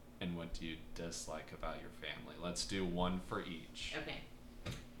and what do you dislike about your family? Let's do one for each. Okay.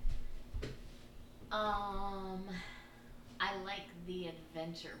 I like the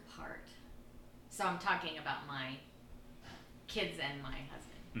adventure part. So I'm talking about my kids and my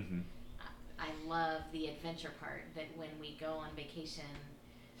husband. Mm-hmm. I love the adventure part, that when we go on vacation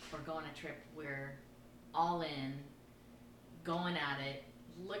or go on a trip, we're all in, going at it,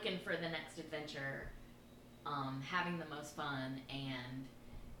 looking for the next adventure, having the most fun, and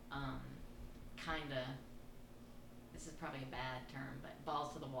kind of, this is probably a bad term, but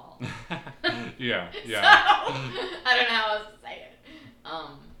balls to the wall. Yeah. So, I don't know how else to say it.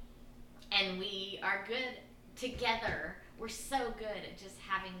 And we are good together. We're so good at just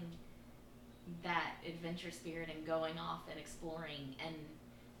having that adventure spirit and going off and exploring and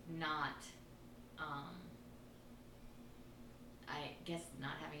not, I guess,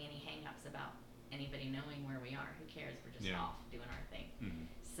 not having any hang-ups about anybody knowing where we are. Who cares? We're just off doing our thing. Mm-hmm.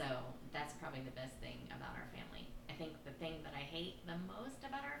 So that's probably the best thing about our family. I think the thing that I hate the most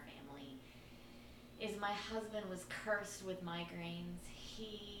about our family is my husband was cursed with migraines.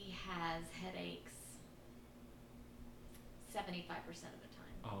 He has headaches 75% of the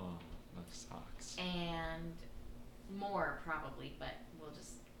time. Oh, that sucks. And more probably, but we'll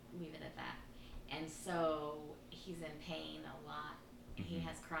just leave it at that. And so he's in pain a lot. Mm-hmm. He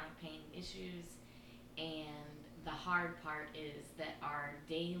has chronic pain issues. And the hard part is that our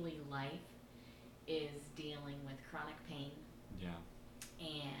daily life is dealing with chronic pain. Yeah.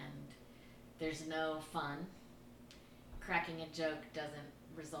 And there's no fun. Cracking a joke doesn't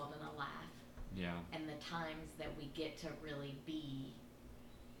result in a laugh. Yeah. And the times that we get to really be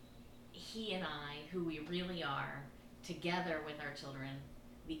he and I, who we really are, together with our children,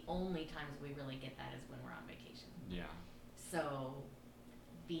 the only times we really get that is when we're on vacation. Yeah. So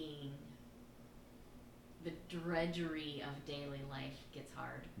being the drudgery of daily life gets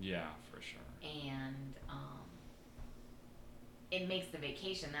hard. Yeah, for sure. And it makes the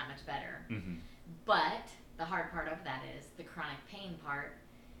vacation that much better. Mm-hmm. But the hard part of that is the chronic pain part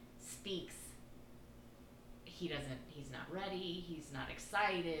speaks. He's not ready, he's not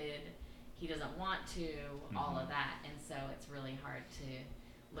excited, he doesn't want to, all of that. And so it's really hard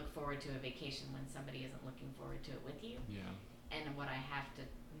to look forward to a vacation when somebody isn't looking forward to it with you. Yeah. And what I have to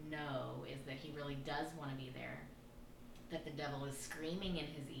know is that he really does want to be there, that the devil is screaming in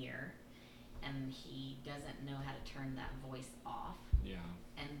his ear, and he doesn't know how to turn that voice off. Yeah.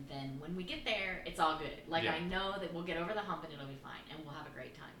 And then when we get there, it's all good. Like, Yeah. I know that we'll get over the hump and it'll be fine, and we'll have a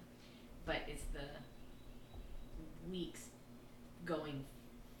great time. But it's the weeks going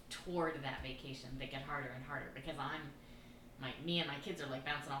toward that vacation that get harder and harder, because me and my kids are like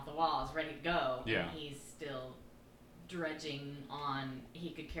bouncing off the walls, ready to go. Yeah. And he's still drudging on.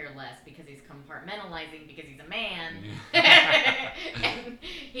 He could care less because he's compartmentalizing because he's a man. Yeah. And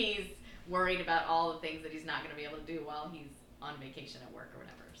he's worried about all the things that he's not going to be able to do while he's on vacation at work or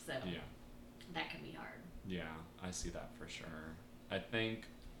whatever. So Yeah. that can be hard. Yeah, I see that for sure. I think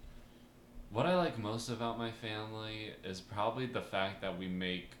what I like most about my family is probably the fact that we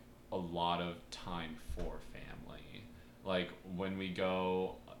make a lot of time for family. Like when we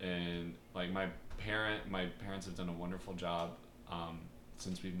go and like my parents have done a wonderful job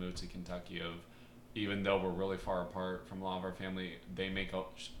since we've moved to Kentucky of, even though we're really far apart from a lot of our family, they make a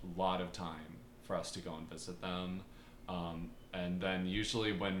lot of time for us to go and visit them. And then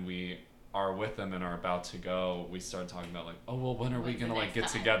usually when we are with them and are about to go, we start talking about like, oh well, when are we When's the gonna like next get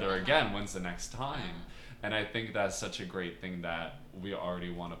time? together again? When's the next time? Uh-huh. And I think that's such a great thing that we already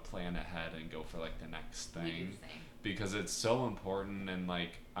want to plan ahead and go for like the next We do thing, the same. because it's so important. And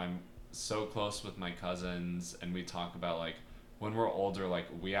like I'm so close with my cousins, and we talk about like when we're older, like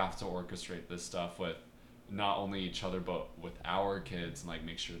we have to orchestrate this stuff with not only each other but with our kids and like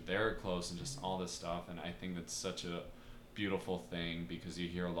make sure they're close and just all this stuff. And I think that's such a beautiful thing because you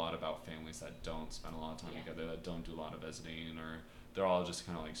hear a lot about families that don't spend a lot of time together, that don't do a lot of visiting, or they're all just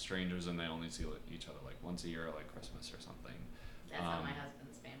kind of like strangers and they only see each other like once a year, like Christmas or something. That's how my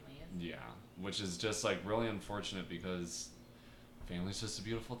husband's family is. Yeah, which is just like really unfortunate because family's just a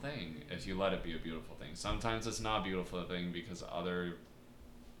beautiful thing if you let it be a beautiful thing. Sometimes it's not a beautiful thing because other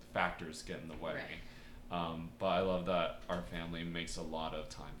factors get in the way. Right. But I love that our family makes a lot of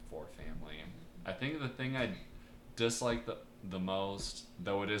time for family. I think the thing I dislike the most,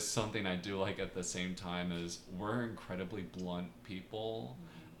 though it is something I do like at the same time, is we're incredibly blunt people,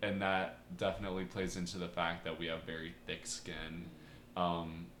 and that definitely plays into the fact that we have very thick skin.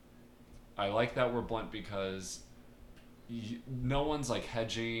 I like that we're blunt because no one's like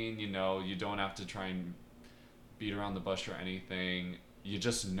hedging, you know, you don't have to try and beat around the bush or anything. You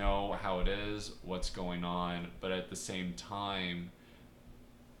just know how it is, what's going on, but at the same time,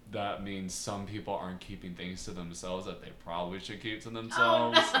 that means some people aren't keeping things to themselves that they probably should keep to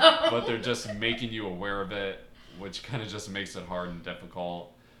themselves, but they're just making you aware of it, which kind of just makes it hard and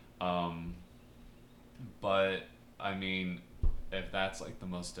difficult. But I mean, if that's like the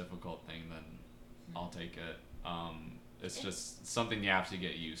most difficult thing, then I'll take it. It's just something you have to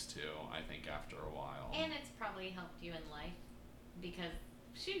get used to, I think, after a while. And it's probably helped you in life because,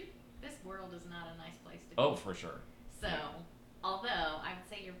 shoot, this world is not a nice place to be. Oh, for sure. So, although I would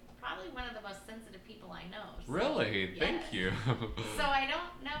say you're probably one of the most sensitive people I know. So, Really? Thank you. So I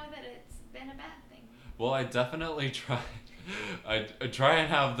don't know that it's been a bad thing. Well, I definitely try. I try and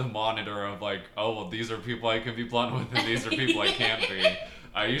have the monitor of like, oh, well, these are people I can be blunt with, and these are people I can't be.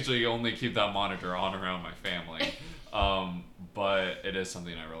 I usually only keep that monitor on around my family, but it is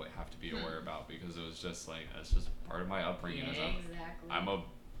something I really have to be aware about because it was just like it's just part of my upbringing. Yeah, exactly. I'm a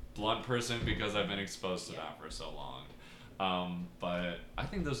blunt person because I've been exposed to that for so long. But I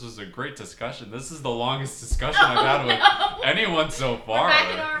think this was a great discussion. This is the longest discussion I've had with anyone so far. We're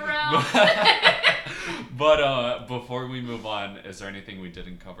back in our realm. But before we move on, is there anything we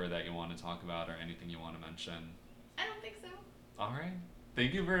didn't cover that you want to talk about or anything you want to mention? I don't think so. All right.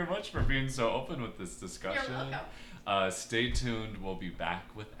 Thank you very much for being so open with this discussion. You're welcome. Stay tuned. We'll be back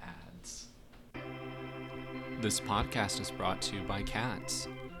with ads. This podcast is brought to you by cats.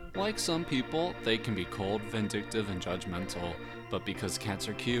 Like some people, they can be cold, vindictive, and judgmental, but because cats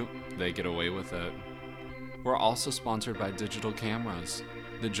are cute, they get away with it. We're also sponsored by Digital Cameras,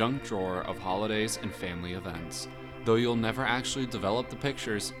 the junk drawer of holidays and family events. Though you'll never actually develop the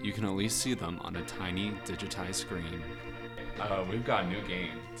pictures, you can at least see them on a tiny digitized screen. We've got a new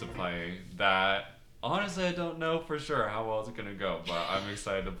game to play that, honestly, I don't know for sure how well it's going to go, but I'm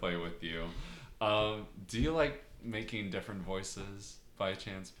excited to play with you. Do you like making different voices by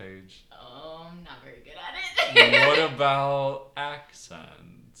chance, Paige? Oh, I'm not very good at it. What about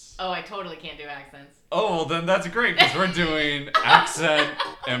accents? Oh, I totally can't do accents. Oh, well then that's great because we're doing accent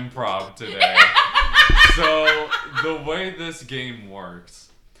improv today. So the way this game works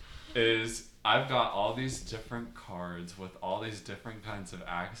is I've got all these different cards with all these different kinds of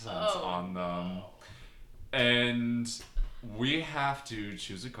accents on them. And we have to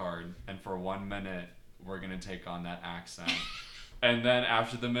choose a card, and for 1 minute, we're going to take on that accent. And then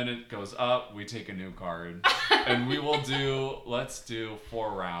after the minute goes up, we take a new card. And we will let's do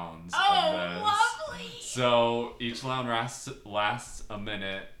 4 rounds of this. Lovely! So each round lasts a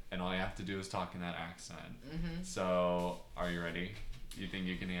minute, and all you have to do is talk in that accent. Mm-hmm. So, are you ready? You think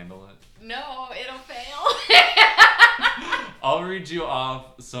you can handle it? No, it'll fail. I'll read you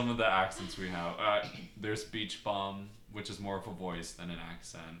off some of the accents we have. There's Beach Bum, which is more of a voice than an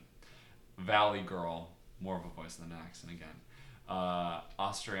accent. Valley Girl, more of a voice than an accent again.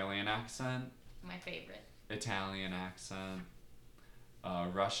 Australian accent. My favorite. Italian accent.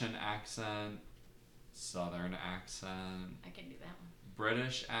 Russian accent. Southern accent. I can do that one.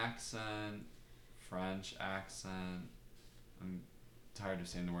 British accent. French accent. I'm tired of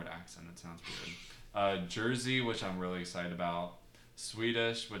saying the word accent. It sounds weird. Jersey, which I'm really excited about.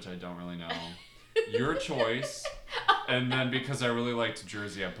 Swedish, which I don't really know. Your choice. And then because I really liked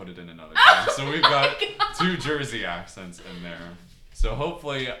Jersey, I put it in another card. So we've got 2 Jersey accents in there. So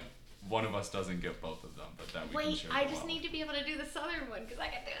hopefully one of us doesn't get both of them, but that we can share. Wait, I just need to be able to do the southern one because I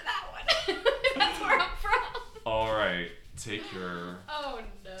can do that one. That's where I'm from. All right, take your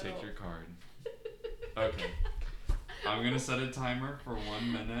card. Okay. I'm gonna set a timer for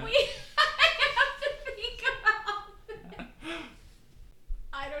 1 minute. Wait, I have to think about this.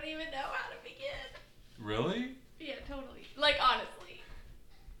 I don't even know how to begin. Really? Yeah, totally. Like, honestly.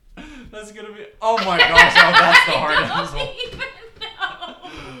 That's gonna be. Oh my gosh! Oh, that's the hardest one. I don't even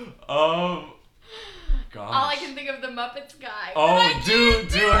know. All I can think of the Muppets guy. Oh, but I can't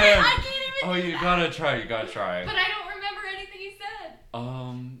do it. him. I can't even Oh, do you that. gotta try. But I don't remember anything he said.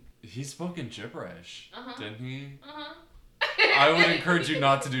 He spoke in gibberish, didn't he? Uh-huh. I would encourage you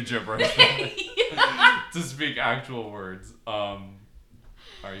not to do gibberish. To speak actual words. Are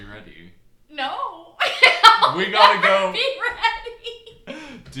you ready? No. We gotta go. Be ready.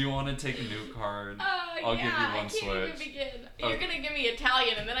 Do you want to take a new card? I'll give you I one can't switch. even begin. You're Okay. gonna give me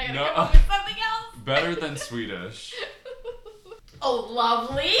Italian, and then I gotta No. come up with something else. Better than Swedish. Oh,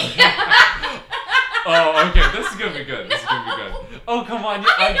 lovely. Oh, okay. This is gonna be good. Oh, come on.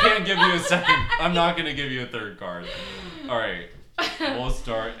 I can't give you a second. I'm not gonna give you a third card. All right. We'll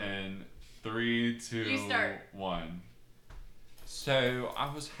start in 3, 2, You start. 1. So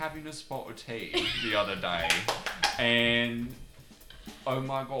I was having a spot of tea the other day, and oh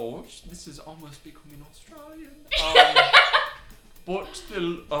my gosh, this is almost becoming Australian. But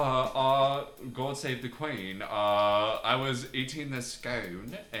still, God save the Queen. I was eating this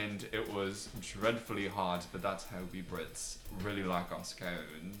scone, and it was dreadfully hard, but that's how we Brits really like our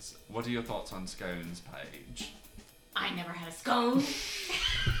scones. What are your thoughts on scones, Paige? I never had a scone.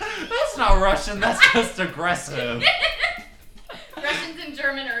 That's not Russian, that's just aggressive. Russians and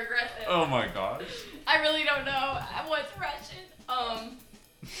German are aggressive. Oh my gosh. I really don't know what's Russian.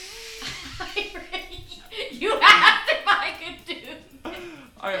 You asked if I could do this.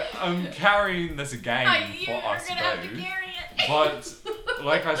 I'm carrying this game You're for us gonna have to both. carry it. But,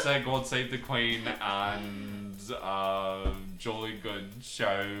 like I said, God Save the Queen and Jolly Good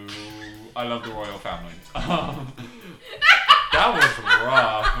Show. I love the royal family. That was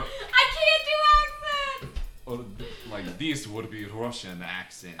rough. I can't do accents. Like, this would be Russian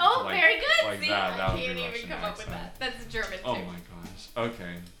accent. Oh, like, very good. Like See, that I would be can't even Russian come up with accent. that. That's German too. Oh my gosh.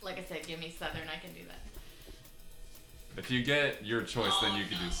 Okay. Like I said, give me Southern. I can do that. If you get your choice, then you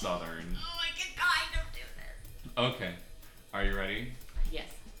can do Southern. Oh, I can kind of do this. Okay. Are you ready? Yes.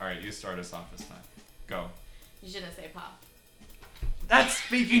 Alright, you start us off this time. Go. You shouldn't say pop. That's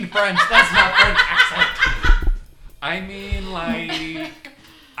speaking French. That's not French accent. I mean, like,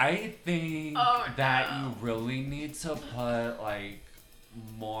 I think that you really need to put, like,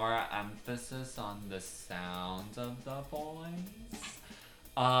 more emphasis on the sound of the voice.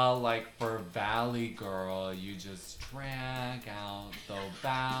 Like for Valley Girl, you just drag out the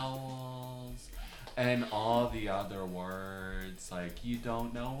vowels and all the other words, like you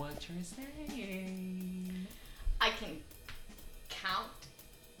don't know what you're saying. I can count.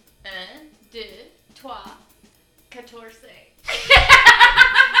 1, 2, 3, 14.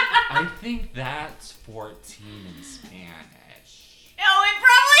 I think that's 14 in Spanish. Oh, it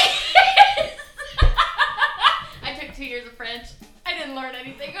probably is. I took 2 years of French. I didn't learn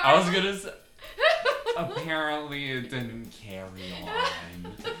anything. I was gonna say, apparently it didn't carry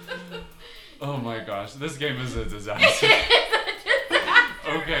on. Oh my gosh, this game is a disaster.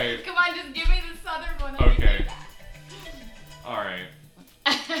 Okay. Come on, just give me the Southern one. Okay. Alright,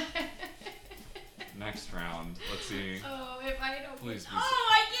 next round. Let's see. Oh, if I don't. Please be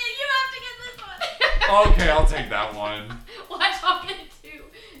I can't. You have to get this one. Okay, I'll take that one. Watch, I'm gonna do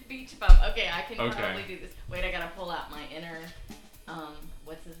beach bum. Okay, I can Okay. probably do this. Wait, I gotta pull out my inner.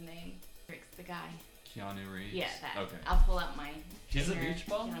 What's his name? Rick's the guy. Keanu Reeves? Yeah, that. Okay. I'll pull out my. He's a inner beach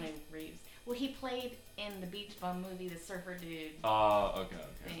bum? Keanu Reeves. Well, he played in the Beach Bum movie, the surfer dude Okay.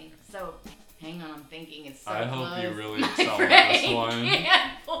 thing. So, hang on, I'm thinking it's so I hope you close. really My excel with this brain one.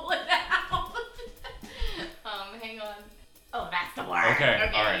 can't pull it out. Hang on. Oh, that's the word. Okay,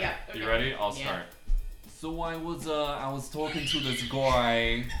 alright. Yeah, okay. You ready? I'll Yeah. start. So I was talking to this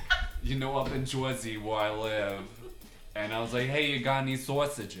guy, you know, up in Jersey where I live. And I was like, hey, you got any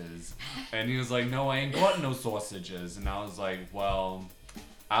sausages? And he was like, no, I ain't got no sausages. And I was like, well,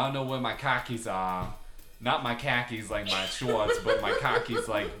 I don't know where my khakis are. Not my khakis like my shorts, but my khakis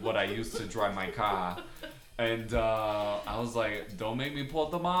like what I used to drive my car. And I was like, don't make me pull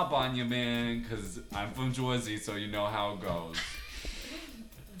the mop on you, man, because I'm from Jersey, so you know how it goes.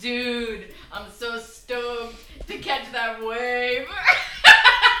 Dude, I'm so stoked to catch that wave.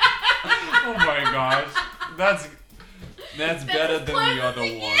 Oh my gosh. That's better as than close the as other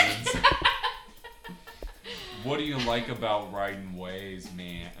it ones. What do you like about riding waves,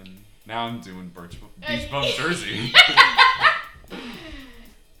 man? Now I'm doing Beach Bum Jersey.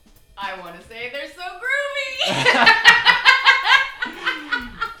 I want to say they're so groovy.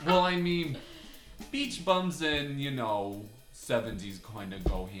 Well, I mean, beach bums and, you know, 70s kind of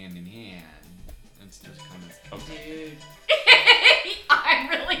go hand in hand. It's just kind of... Okay. I'm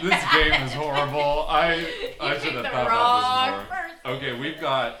really This bad. game is horrible. I should have picked the thought wrong about this more. person. Okay, we've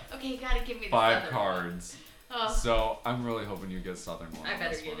got Okay, you gotta give me the 5 Southern cards. one. Oh, So I'm really hoping you get Southern one. I on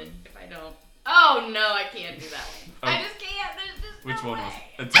better this get one. it. If I don't, Oh no, I can't do that one. Oh. I just can't. There's just Which no one way.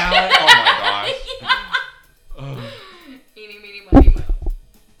 was Italian? Oh my gosh. Ugh. Eeny, meeny, miny, mo.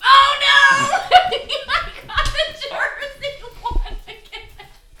 Oh no! I got the Jersey one again.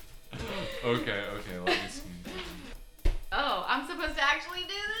 Okay, let me see. Oh, I'm supposed to actually do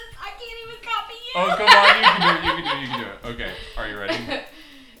this? I can't even copy you. Oh, come on, you can do it. Okay, are you ready?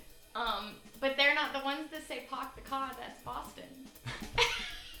 But they're not the ones that say Pock the Cod. That's Boston.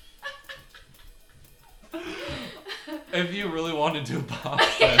 If you really want to do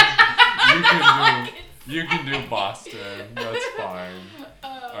Boston, you can do Boston. That's fine.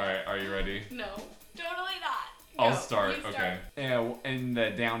 Alright, are you ready? No, totally not. I'll No, start, you okay. Yeah, in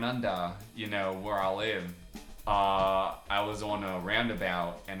the down under, where I live, I was on a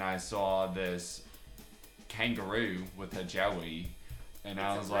roundabout and I saw this kangaroo with a joey, and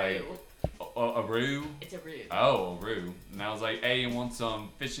I was like, a roo? It's a roo. Oh, a roo. And I was like, hey, you want some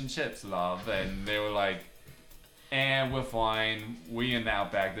fish and chips, love? And they were like, and we're fine. We in the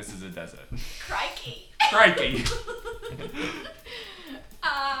outback. This is a desert. Crikey. Crikey.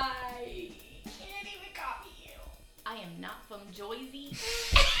 I can't even copy you. I am not from Jersey.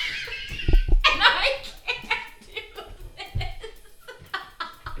 And I can't do this.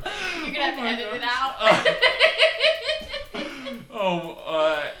 You're going to have to edit it out.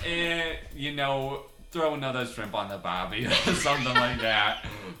 Throw another shrimp on the barbie or something like that.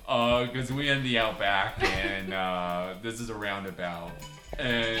 Because we in the outback and this is a roundabout.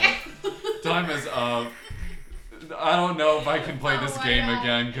 And time is up. I don't know if I can play this game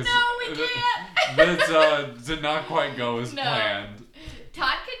again because no, we can't. this did not quite go as planned.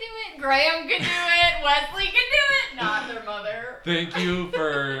 Todd could do it. Graham could do it. Wesley could do it. Not their mother. Thank you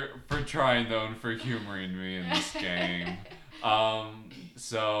for trying though and for humoring me in this game.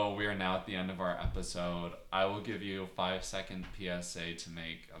 So we are now at the end of our episode. I will give you a 5-second PSA to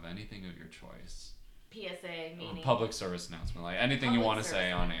make of anything of your choice. PSA meaning? Public service announcement, like anything you want to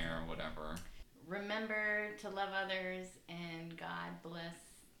say on air or whatever. Remember to love others and God bless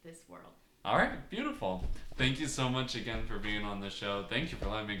this world. All right, beautiful. Thank you so much again for being on the show. Thank you for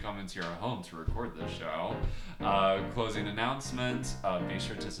letting me come into your home to record this show. Closing announcements. Be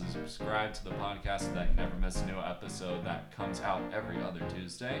sure to subscribe to the podcast so that you never miss a new episode that comes out every other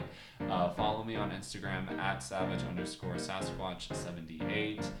Tuesday. Follow me on Instagram at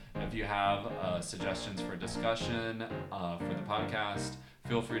savage_Sasquatch78. If you have suggestions for discussion for the podcast,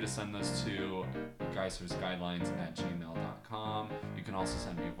 feel free to send those to geisersguidelines@gmail.com. You can also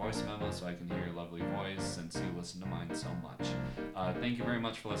send me a voice memo so I can hear your lovely voice since you listen to mine so much. Thank you very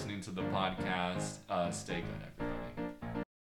much for listening to the podcast. Stay good, everyone.